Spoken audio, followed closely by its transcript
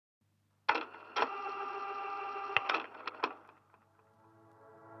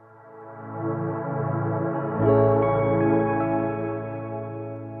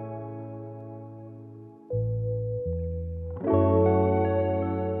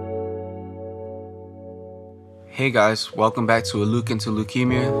Hey guys, welcome back to A Leuk Into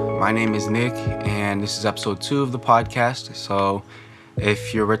Leukemia. My name is Nick, and this is episode 2 of the podcast. So,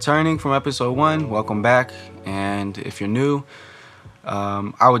 if you're returning from episode 1, welcome back. And if you're new,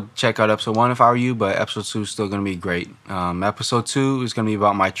 I would check out episode 1 if I were you, but episode 2 is still going to be great. Episode 2 is going to be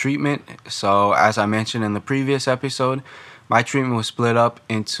about my treatment. So, as I mentioned in the previous episode, my treatment was split up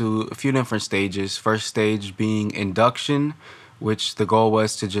into a few different stages. First stage being induction, which the goal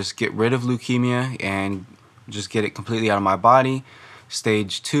was to just get rid of leukemia and just get it completely out of my body.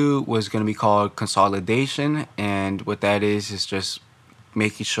 Stage 2 was going to be called consolidation, and what that is just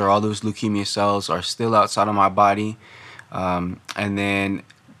making sure all those leukemia cells are still outside of my body. And then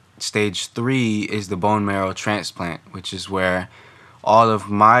stage 3 is the bone marrow transplant, which is where all of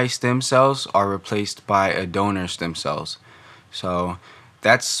my stem cells are replaced by a donor stem cells. So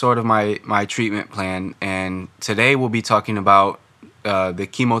that's sort of my treatment plan, and today we'll be talking about the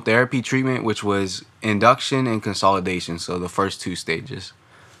chemotherapy treatment, which was induction and consolidation, so the first 2 stages.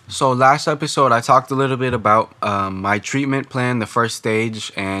 So last episode I talked a little bit about my treatment plan, the first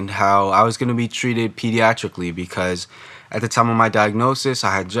stage, and how I was going to be treated pediatrically because at the time of my diagnosis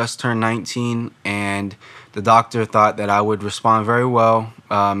I had just turned 19, and the doctor thought that I would respond very well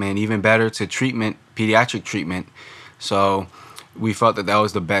and even better to pediatric treatment. So we felt that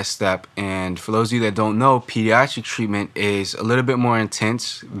was the best step. And for those of you that don't know, pediatric treatment is a little bit more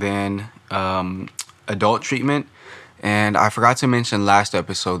intense than adult treatment. And I forgot to mention last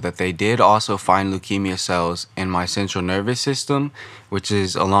episode that they did also find leukemia cells in my central nervous system, which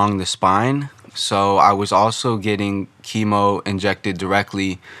is along the spine. So I was also getting chemo injected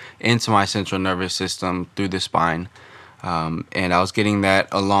directly into my central nervous system through the spine. And I was getting that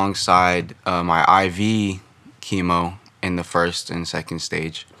alongside my IV chemo in the first and second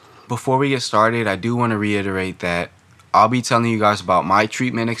stage. Before we get started, I do want to reiterate that I'll be telling you guys about my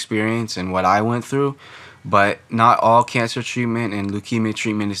treatment experience and what I went through, but not all cancer treatment and leukemia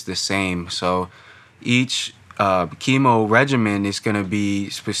treatment is the same. So each chemo regimen is going to be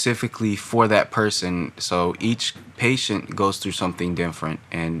specifically for that person. So each patient goes through something different,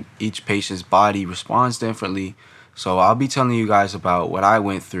 and each patient's body responds differently. So I'll be telling you guys about what I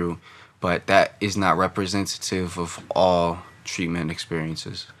went through, but that is not representative of all treatment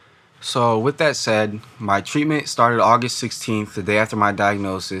experiences. So with that said, my treatment started August 16th, the day after my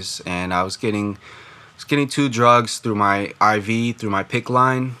diagnosis, and I was getting 2 drugs through my IV, through my PICC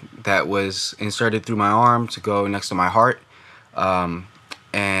line that was inserted through my arm to go next to my heart.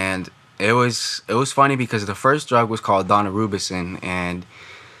 And it was funny because the first drug was called daunorubicin, and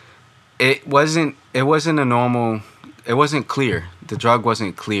it wasn't clear. The drug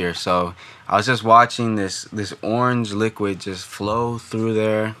wasn't clear. So I was just watching this orange liquid just flow through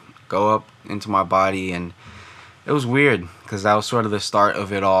there, go up into my body, and it was weird because that was sort of the start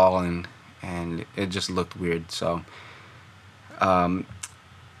of it all, and it just looked weird. So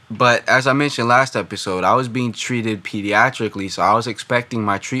but as I mentioned last episode, I was being treated pediatrically, so I was expecting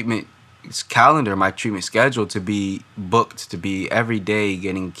my treatment calendar, my treatment schedule to be booked, to be every day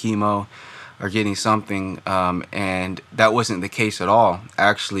getting chemo or getting something, and that wasn't the case at all.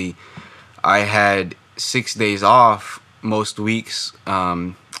 Actually, I had 6 days off most weeks,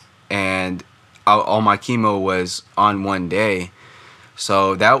 and all my chemo was on one day.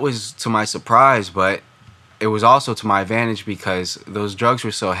 So that was to my surprise, but it was also to my advantage because those drugs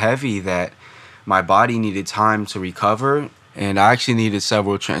were so heavy that my body needed time to recover, and I actually needed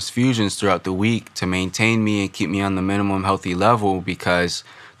several transfusions throughout the week to maintain me and keep me on the minimum healthy level because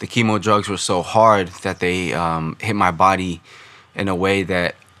the chemo drugs were so hard that they hit my body in a way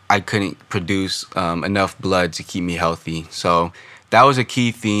that I couldn't produce enough blood to keep me healthy. So that was a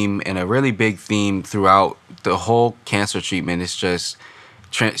key theme and a really big theme throughout the whole cancer treatment. It's just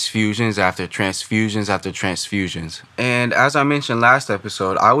transfusions after transfusions after transfusions. And as I mentioned last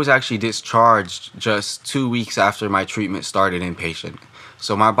episode, I was actually discharged just 2 weeks after my treatment started inpatient.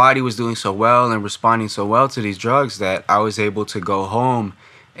 So my body was doing so well and responding so well to these drugs that I was able to go home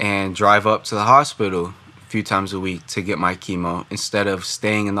and drive up to the hospital a few times a week to get my chemo instead of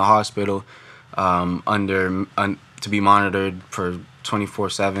staying in the hospital to be monitored for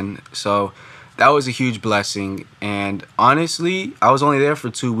 24/7. So that was a huge blessing. And honestly, I was only there for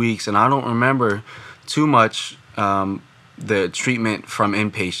 2 weeks, and I don't remember too much the treatment from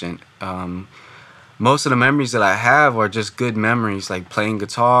inpatient. Most of the memories that I have are just good memories, like playing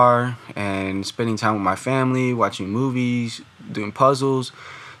guitar and spending time with my family, watching movies, doing puzzles.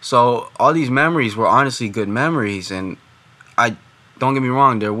 So all these memories were honestly good memories, and I don't get me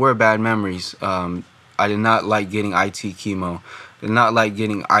wrong, there were bad memories. I did not like getting IT chemo. Did not like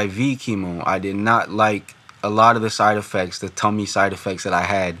getting IV chemo. I did not like a lot of the side effects, the tummy side effects that I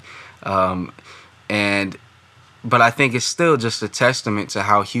had. And but I think it's still just a testament to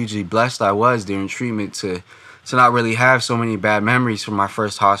how hugely blessed I was during treatment to not really have so many bad memories from my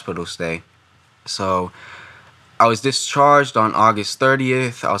first hospital stay. So I was discharged on August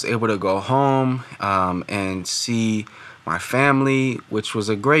 30th. I was able to go home and see my family, which was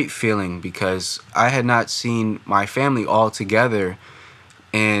a great feeling because I had not seen my family all together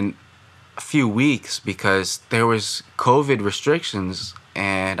in a few weeks because there was COVID restrictions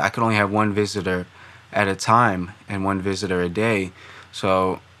and I could only have one visitor at a time and one visitor a day.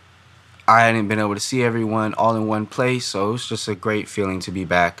 So I hadn't been able to see everyone all in one place, so it was just a great feeling to be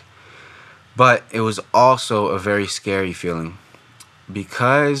back. But it was also a very scary feeling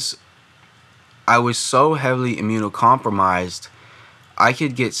because I was so heavily immunocompromised, I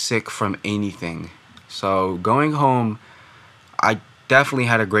could get sick from anything. So going home, I definitely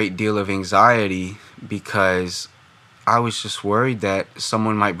had a great deal of anxiety because I was just worried that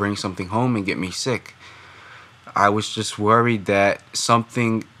someone might bring something home and get me sick. I was just worried that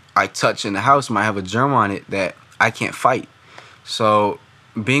something I touch in the house might have a germ on it that I can't fight. So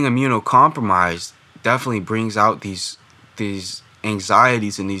being immunocompromised definitely brings out these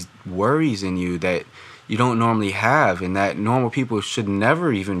anxieties and these worries in you that you don't normally have and that normal people should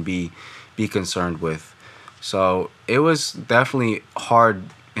never even be concerned with. So it was definitely hard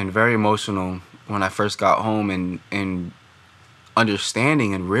and very emotional when I first got home and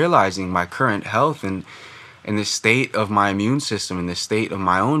understanding and realizing my current health and the state of my immune system and the state of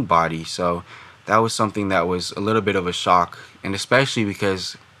my own body. So that was something that was a little bit of a shock, and especially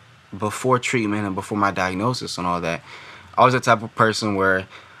because before treatment and before my diagnosis and all that, I was the type of person where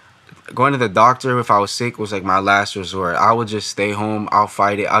going to the doctor if I was sick was like my last resort. I would just stay home, I'll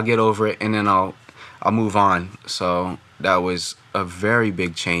fight it, I'll get over it, and then I'll move on. So that was a very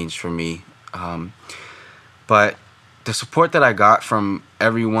big change for me. But the support that I got from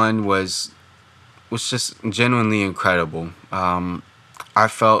everyone was just genuinely incredible. I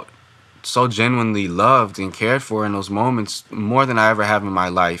felt so genuinely loved and cared for in those moments, more than I ever have in my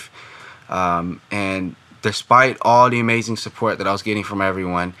life. And despite all the amazing support that I was getting from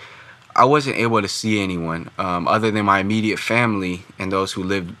everyone, I wasn't able to see anyone other than my immediate family and those who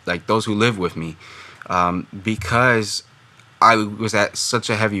lived with me, because I was at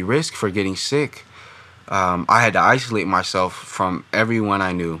such a heavy risk for getting sick. I had to isolate myself from everyone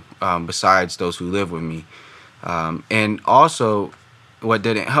I knew, besides those who lived with me. And also, what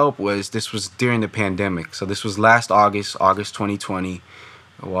didn't help was this was during the pandemic. So this was last August 2020.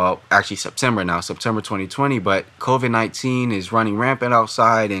 Well, actually September 2020. But COVID-19 is running rampant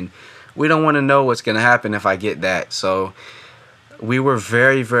outside, and we don't want to know what's going to happen if I get that. So we were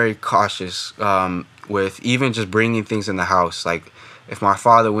very, very cautious with even just bringing things in the house. Like if my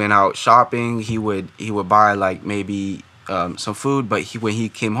father went out shopping, he would buy like maybe some food, but when he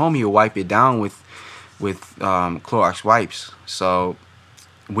came home, he would wipe it down with Clorox wipes. So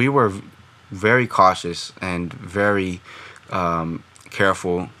we were very cautious and very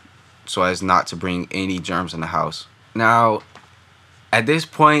careful so as not to bring any germs in the house. Now, at this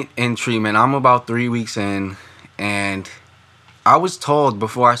point in treatment, I'm about 3 weeks in, and I was told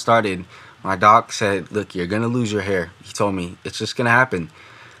before I started, my doc said, look, you're going to lose your hair. He told me it's just going to happen.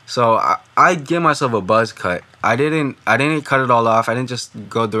 So I give myself a buzz cut. I didn't cut it all off. I didn't just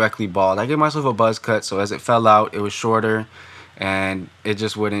go directly bald. I gave myself a buzz cut, so as it fell out, it was shorter, and it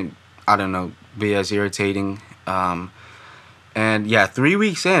just wouldn't, I don't know, be as irritating. And yeah, 3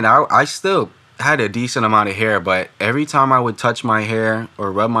 weeks in, I still had a decent amount of hair, but every time I would touch my hair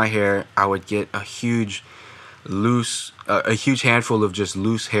or rub my hair, I would get a huge handful of just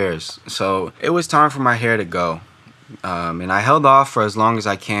loose hairs. So it was time for my hair to go. And I held off for as long as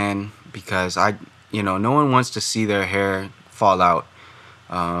I can because no one wants to see their hair fall out.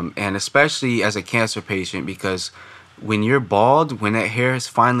 And especially as a cancer patient, because when you're bald, when that hair is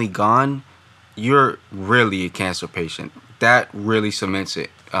finally gone, you're really a cancer patient. That really cements it.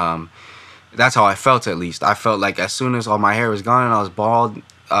 That's how I felt, at least. I felt like as soon as all my hair was gone and I was bald,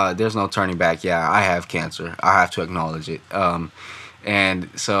 there's no turning back. Yeah, I have cancer. I have to acknowledge it. And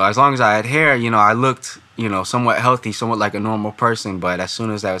so as long as I had hair, I looked, somewhat healthy, somewhat like a normal person. But as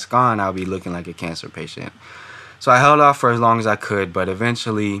soon as that was gone, I'll be looking like a cancer patient. So I held off for as long as I could. But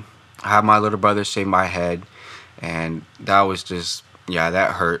eventually, I had my little brother shave my head. And that was just,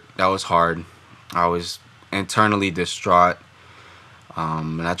 that hurt. That was hard. I was internally distraught.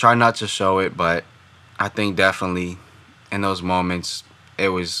 And I tried not to show it, but I think definitely in those moments, it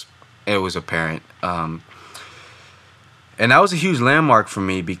was apparent. And that was a huge landmark for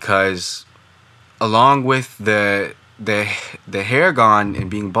me because along with the hair gone and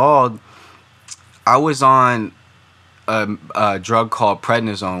being bald, I was on a drug called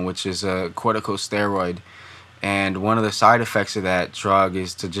prednisone, which is a corticosteroid. And one of the side effects of that drug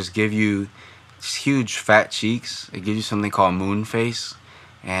is to just give you huge fat cheeks. It gives you something called moon face.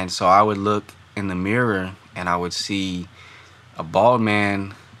 And so I would look in the mirror and I would see a bald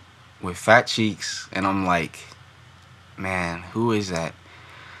man with fat cheeks, and I'm like, man, who is that?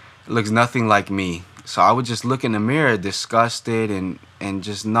 It looks nothing like me. So I would just look in the mirror disgusted and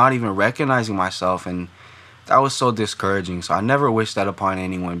just not even recognizing myself, and that was so discouraging. So I never wish that upon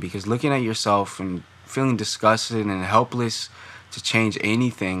anyone, because looking at yourself and feeling disgusted and helpless to change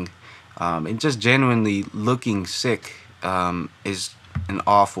anything, and just genuinely looking sick, is an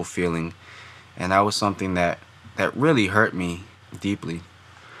awful feeling. And that was something that really hurt me deeply.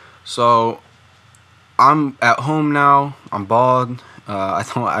 So I'm at home now. I'm bald. I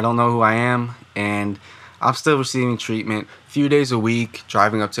don't know who I am, and I'm still receiving treatment a few days a week,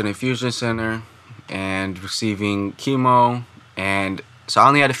 driving up to the infusion center and receiving chemo. And so I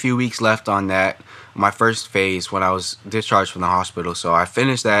only had a few weeks left on that, my first phase, when I was discharged from the hospital. So I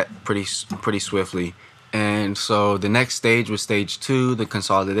finished that pretty swiftly. And so the next stage was stage 2, the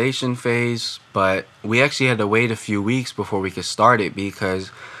consolidation phase. But we actually had to wait a few weeks before we could start it,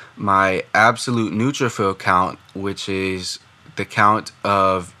 because my absolute neutrophil count, which is the count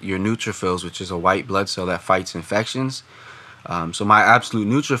of your neutrophils, which is a white blood cell that fights infections. So my absolute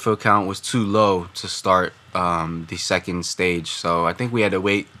neutrophil count was too low to start the second stage. So I think we had to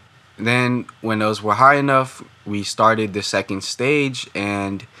wait. Then when those were high enough, we started the second stage.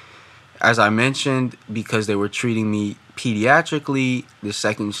 And as I mentioned, because they were treating me pediatrically, the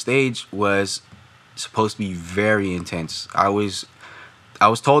second stage was supposed to be very intense. I was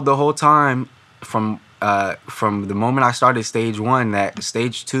told the whole time from the moment I started stage 1 that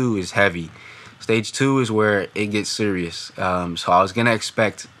stage 2 is heavy. Stage 2 is where it gets serious. So I was gonna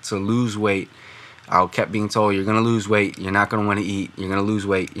expect to lose weight. I kept being told, you're gonna lose weight, you're not gonna want to eat, you're gonna lose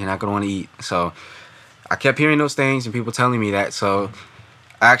weight, you're not gonna want to eat. So I kept hearing those things and people telling me that. So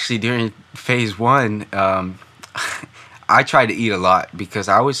actually during phase 1, I tried to eat a lot, because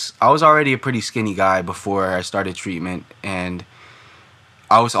I was already a pretty skinny guy before I started treatment. And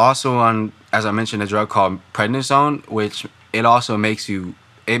I was also on, as I mentioned, a drug called prednisone, which it also makes you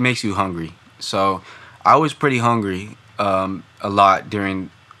hungry. So I was pretty hungry a lot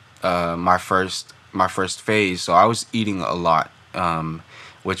during my first phase. So I was eating a lot,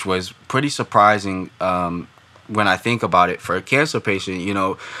 which was pretty surprising when I think about it. For a cancer patient,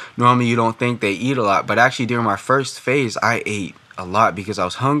 normally you don't think they eat a lot, but actually during my first phase, I ate a lot because I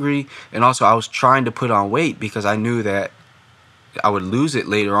was hungry, and also I was trying to put on weight because I knew that I would lose it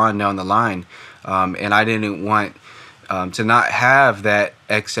later on down the line, and I didn't want to not have that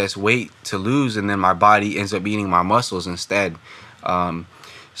excess weight to lose, and then my body ends up eating my muscles instead.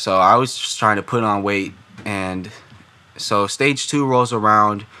 So I was just trying to put on weight. And so stage 2 rolls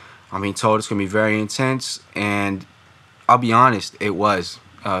around. I'm being told it's going to be very intense, and I'll be honest, it was.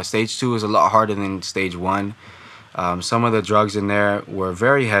 Stage 2 is a lot harder than stage 1. Some of the drugs in there were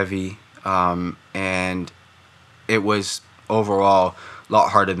very heavy, and it was overall a lot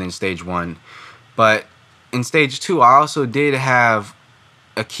harder than stage 1. But in stage 2, I also did have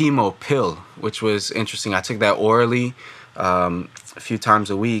a chemo pill, which was interesting. I took that orally a few times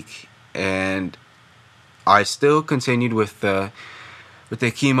a week, and I still continued with the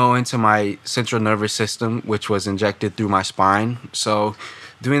chemo into my central nervous system, which was injected through my spine. So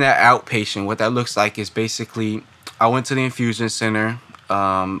doing that outpatient, what that looks like is basically I went to the infusion center.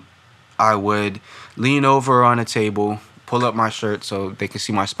 I would lean over on a table, pull up my shirt so they could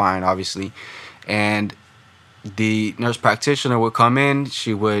see my spine, obviously, and the nurse practitioner would come in.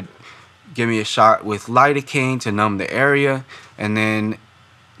 She would give me a shot with lidocaine to numb the area, and then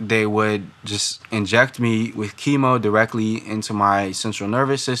they would just inject me with chemo directly into my central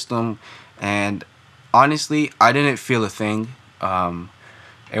nervous system. And honestly, I didn't feel a thing.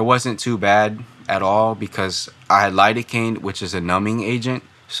 It wasn't too bad at all because I had lidocaine, which is a numbing agent.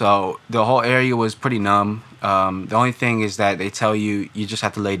 So the whole area was pretty numb. The only thing is that they tell you just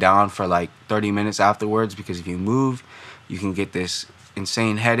have to lay down for like 30 minutes afterwards, because if you move, you can get this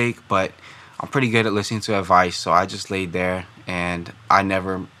insane headache. But I'm pretty good at listening to advice, so I just laid there, and I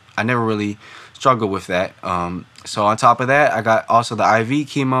never really struggled with that. So on top of that, I got also the IV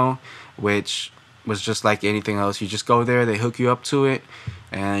chemo, which was just like anything else. You just go there, they hook you up to it,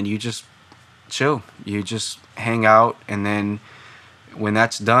 and you just chill. You just hang out, and then when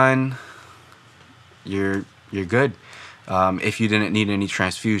that's done, you're good. If you didn't need any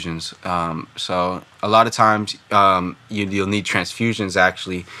transfusions. So a lot of times you'll need transfusions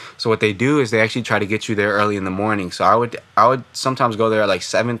actually. So what they do is they actually try to get you there early in the morning. So I would sometimes go there at like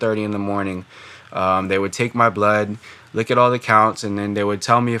 7:30 in the morning. They would take my blood, look at all the counts, and then they would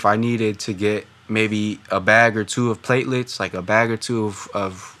tell me if I needed to get maybe a bag or two of platelets, like a bag or two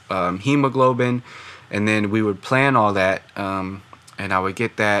of hemoglobin, and then we would plan all that, and I would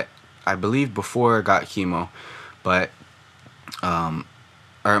get that, I believe, before I got chemo, but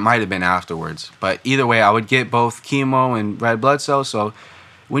or it might have been afterwards. But either way, I would get both chemo and red blood cells. So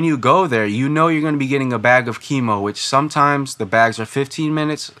when you go there, you know you're going to be getting a bag of chemo, which sometimes the bags are 15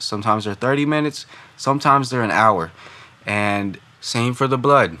 minutes, sometimes they're 30 minutes, sometimes they're an hour. And same for the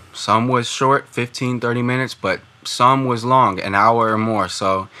blood. Some was short, 15, 30 minutes, but some was long, an hour or more.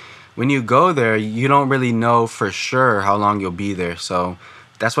 So when you go there, you don't really know for sure how long you'll be there. So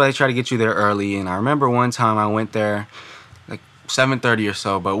that's why they try to get you there early. And I remember one time I went there like 7:30 or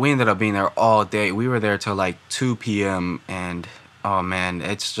so, but we ended up being there all day. We were there till like 2 p.m. and oh man,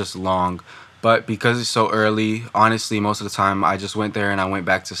 it's just long. But because it's so early, honestly, most of the time I just went there and I went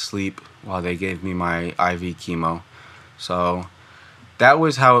back to sleep while they gave me my IV chemo. So that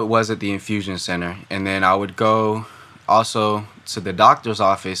was how it was at the infusion center. And then I would go also to the doctor's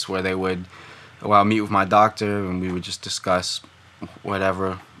office where they would, well, I'll meet with my doctor and we would just discuss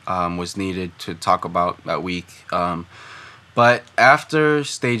whatever was needed to talk about that week. But after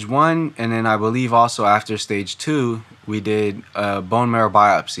stage 1, and then I believe also after stage 2, we did a bone marrow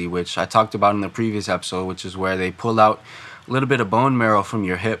biopsy, which I talked about in the previous episode, which is where they pull out a little bit of bone marrow from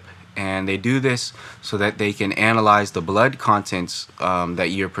your hip. And they do this so that they can analyze the blood contents that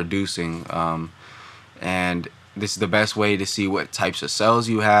you're producing. And this is the best way to see what types of cells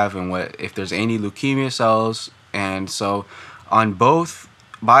you have and what if there's any leukemia cells. And so on both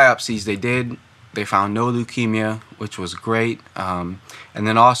biopsies they found no leukemia, which was great. And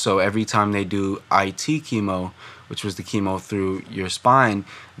then also every time they do IT chemo, which was the chemo through your spine,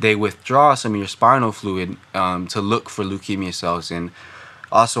 they withdraw some of your spinal fluid to look for leukemia cells. And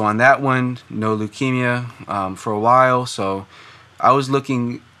also on that one, no leukemia for a while. So I was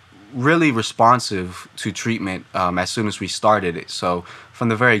looking really responsive to treatment as soon as we started it. So from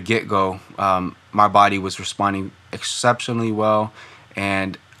the very get-go, my body was responding exceptionally well,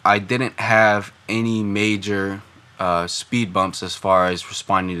 and I didn't have any major speed bumps as far as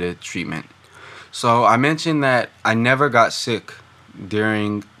responding to treatment. So I mentioned that I never got sick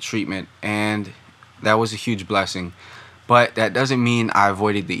during treatment, and that was a huge blessing. But that doesn't mean I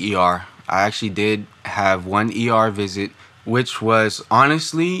avoided the ER. I actually did have one ER visit, which was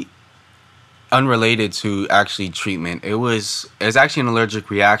honestly unrelated to actually treatment. It was actually an allergic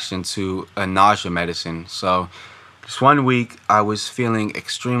reaction to a nausea medicine. So this one week I was feeling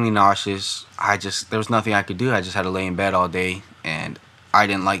extremely nauseous. There was nothing I could do. I just had to lay in bed all day, and I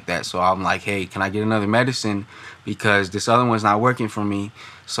didn't like that. So I'm like, hey, can I get another medicine? Because this other one's not working for me.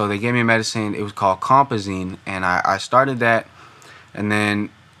 So they gave me a medicine. It was called Compazine, and I started that. And then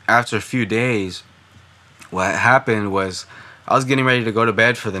after a few days, what happened was I was getting ready to go to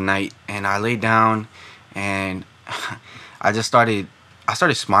bed for the night, and I laid down, and I started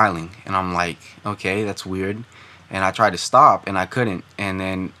smiling, and I'm like, okay, that's weird. And I tried to stop, and I couldn't. And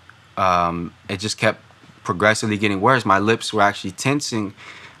then it just kept progressively getting worse. My lips were actually tensing,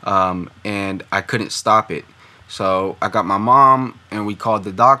 and I couldn't stop it. So I got my mom, and we called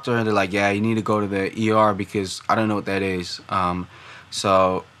the doctor, and they're like, yeah, you need to go to the ER because I don't know what that is.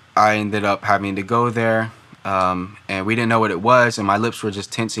 So I ended up having to go there, and we didn't know what it was, and my lips were just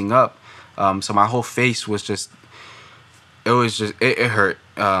tensing up. So my whole face was it hurt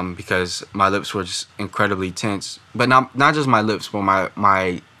because my lips were just incredibly tense. But not just my lips, but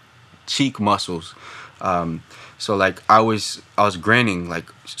my cheek muscles. So like I was grinning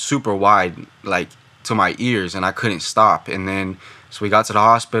like super wide, like to my ears, and I couldn't stop. And then so we got to the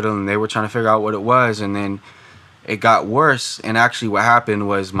hospital, and they were trying to figure out what it was, and then it got worse. And actually what happened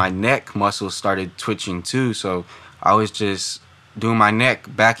was my neck muscles started twitching too. So I was just doing my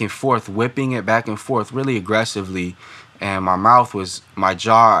neck back and forth, whipping it back and forth really aggressively, and my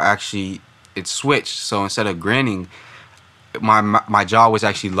jaw actually, it switched. So instead of grinning, my jaw was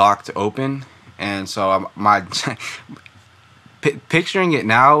actually locked open. And so picturing it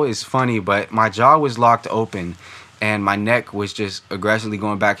now is funny, but my jaw was locked open and my neck was just aggressively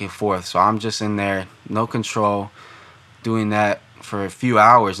going back and forth. So I'm just in there, no control, doing that for a few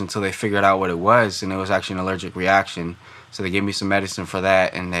hours until they figured out what it was, and it was actually an allergic reaction. So they gave me some medicine for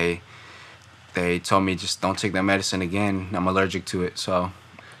that, and they told me just don't take that medicine again. I'm allergic to it. So,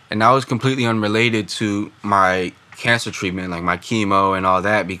 and that was completely unrelated to my cancer treatment, like my chemo and all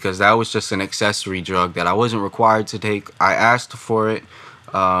that, because that was just an accessory drug that I wasn't required to take. I asked for it,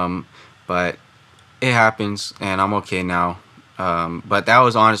 but it happens, and I'm okay now. But that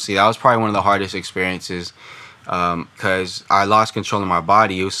was probably one of the hardest experiences, because I lost control of my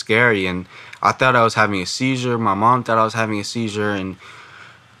body. It was scary, and I thought I was having a seizure. My mom thought I was having a seizure, and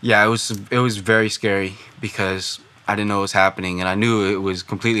Yeah, it was very scary because I didn't know what was happening, and I knew it was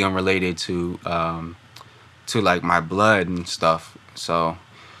completely unrelated to like my blood and stuff. So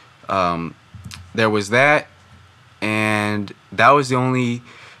um, there was that, and that was the only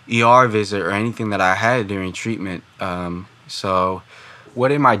ER visit or anything that I had during treatment. So what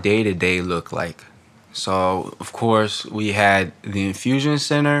did my day to day look like? So of course we had the infusion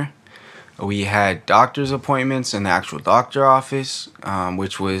center. We had doctor's appointments in the actual doctor office,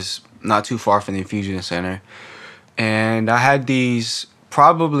 which was not too far from the infusion center. And I had these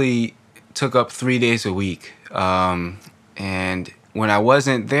probably took up 3 days a week. And when I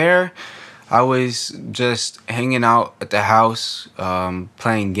wasn't there, I was just hanging out at the house,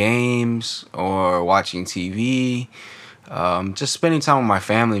 playing games or watching TV, just spending time with my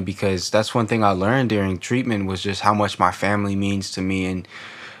family, because that's one thing I learned during treatment was just how much my family means to me and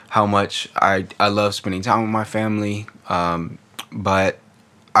how much I love spending time with my family. But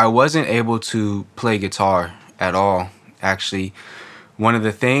I wasn't able to play guitar at all. Actually, one of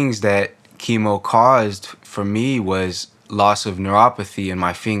the things that chemo caused for me was loss of neuropathy in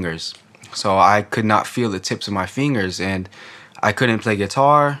my fingers. So I could not feel the tips of my fingers, and I couldn't play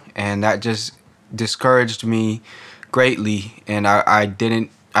guitar, and that just discouraged me greatly. And I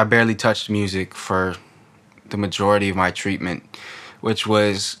barely touched music for the majority of my treatment, which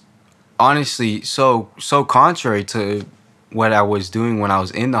was honestly so contrary to what I was doing when I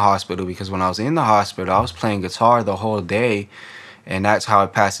was in the hospital, because when I was in the hospital I was playing guitar the whole day and that's how I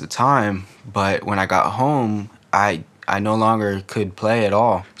passed the time. But when I got home, I no longer could play at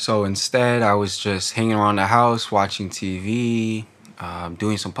all. So instead I was just hanging around the house watching TV,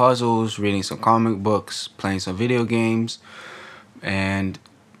 doing some puzzles, reading some comic books, playing some video games, and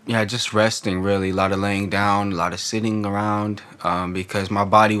yeah, just resting really. A lot of laying down, a lot of sitting around, because my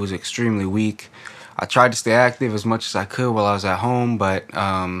body was extremely weak. I tried to stay active as much as I could while I was at home, but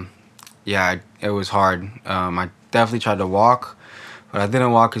yeah, it was hard. I definitely tried to walk, but I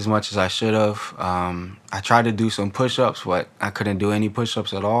didn't walk as much as I should have. I tried to do some push-ups, but I couldn't do any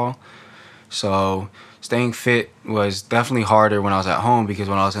push-ups at all. So staying fit was definitely harder when I was at home, because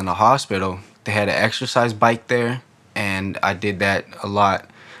when I was in the hospital, they had an exercise bike there, and I did that a lot,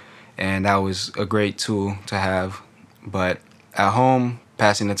 and that was a great tool to have. But at home,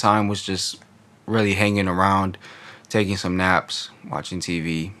 passing the time was just really hanging around, taking some naps, watching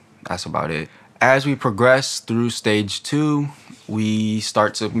TV. That's about it. As we progress through stage 2, we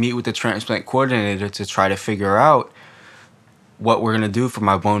start to meet with the transplant coordinator to try to figure out what we're going to do for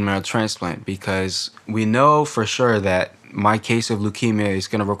my bone marrow transplant, because we know for sure that my case of leukemia is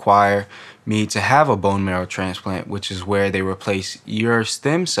going to require me to have a bone marrow transplant, which is where they replace your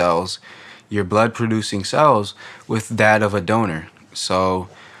stem cells, your blood producing cells, with that of a donor. So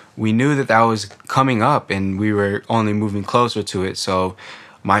we knew that that was coming up and we were only moving closer to it. So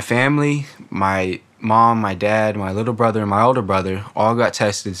my family, my mom, my dad, my little brother, and my older brother all got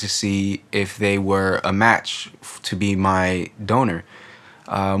tested to see if they were a match to be my donor.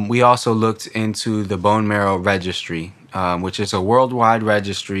 We also looked into the bone marrow registry, which is a worldwide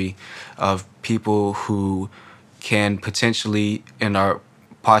registry of people who can potentially and are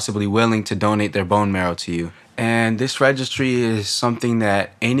possibly willing to donate their bone marrow to you. And this registry is something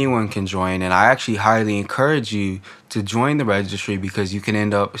that anyone can join, and I actually highly encourage you to join the registry, because you can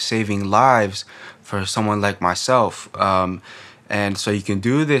end up saving lives for someone like myself. And so you can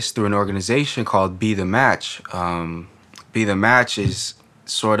do this through an organization called Be the Match. Be the Match is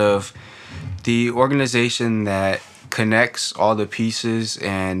sort of the organization that connects all the pieces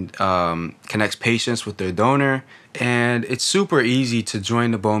and connects patients with their donor. And it's super easy to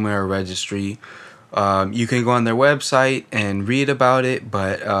join the bone marrow registry. You can go on their website and read about it,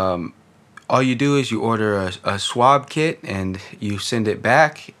 but all you do is you order a swab kit and you send it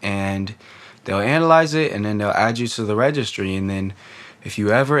back, and they'll analyze it, and then they'll add you to the registry. And then if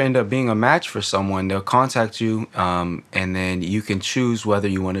you ever end up being a match for someone, they'll contact you, and then you can choose whether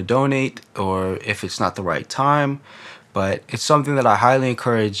you want to donate or if it's not the right time. But it's something that I highly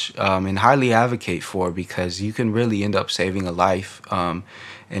encourage and highly advocate for, because you can really end up saving a life, and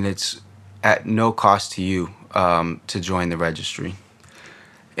it's at no cost to you to join the registry.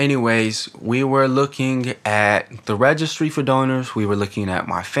 Anyways, we were looking at the registry for donors, we were looking at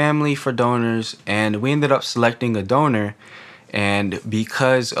my family for donors, and we ended up selecting a donor. And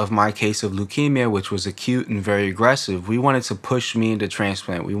because of my case of leukemia, which was acute and very aggressive, we wanted to push me into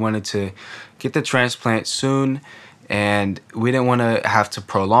transplant. We wanted to get the transplant soon, and we didn't want to have to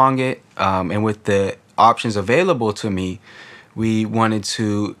prolong it. And with the options available to me, we wanted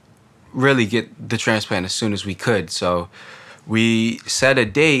to really get the transplant as soon as we could. So we set a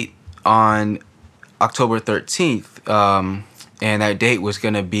date on October 13th. and that date was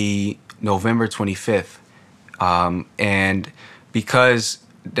going to be November 25th. And because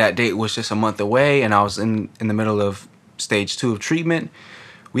that date was just a month away and I was in the middle of stage 2 of treatment,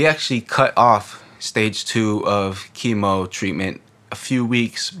 we actually cut off stage 2 of chemo treatment a few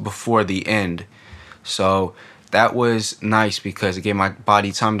weeks before the end. So that was nice because it gave my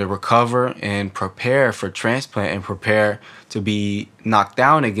body time to recover and prepare for transplant and prepare to be knocked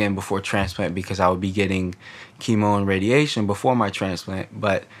down again before transplant, because I would be getting chemo and radiation before my transplant.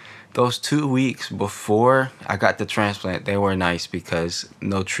 But those 2 weeks before I got the transplant, they were nice because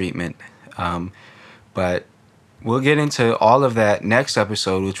no treatment. But we'll get into all of that next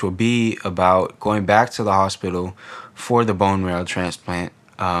episode, which will be about going back to the hospital for the bone marrow transplant,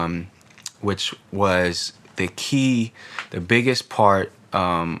 which was the biggest part,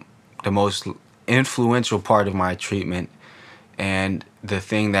 the most influential part of my treatment, and the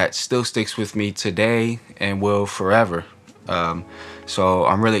thing that still sticks with me today and will forever. So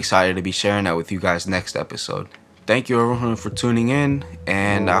I'm really excited to be sharing that with you guys next episode. Thank you everyone for tuning in,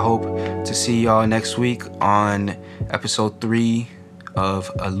 and I hope to see y'all next week on episode 3 of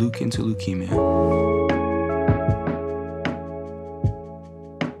A Leuk Into Leukemia.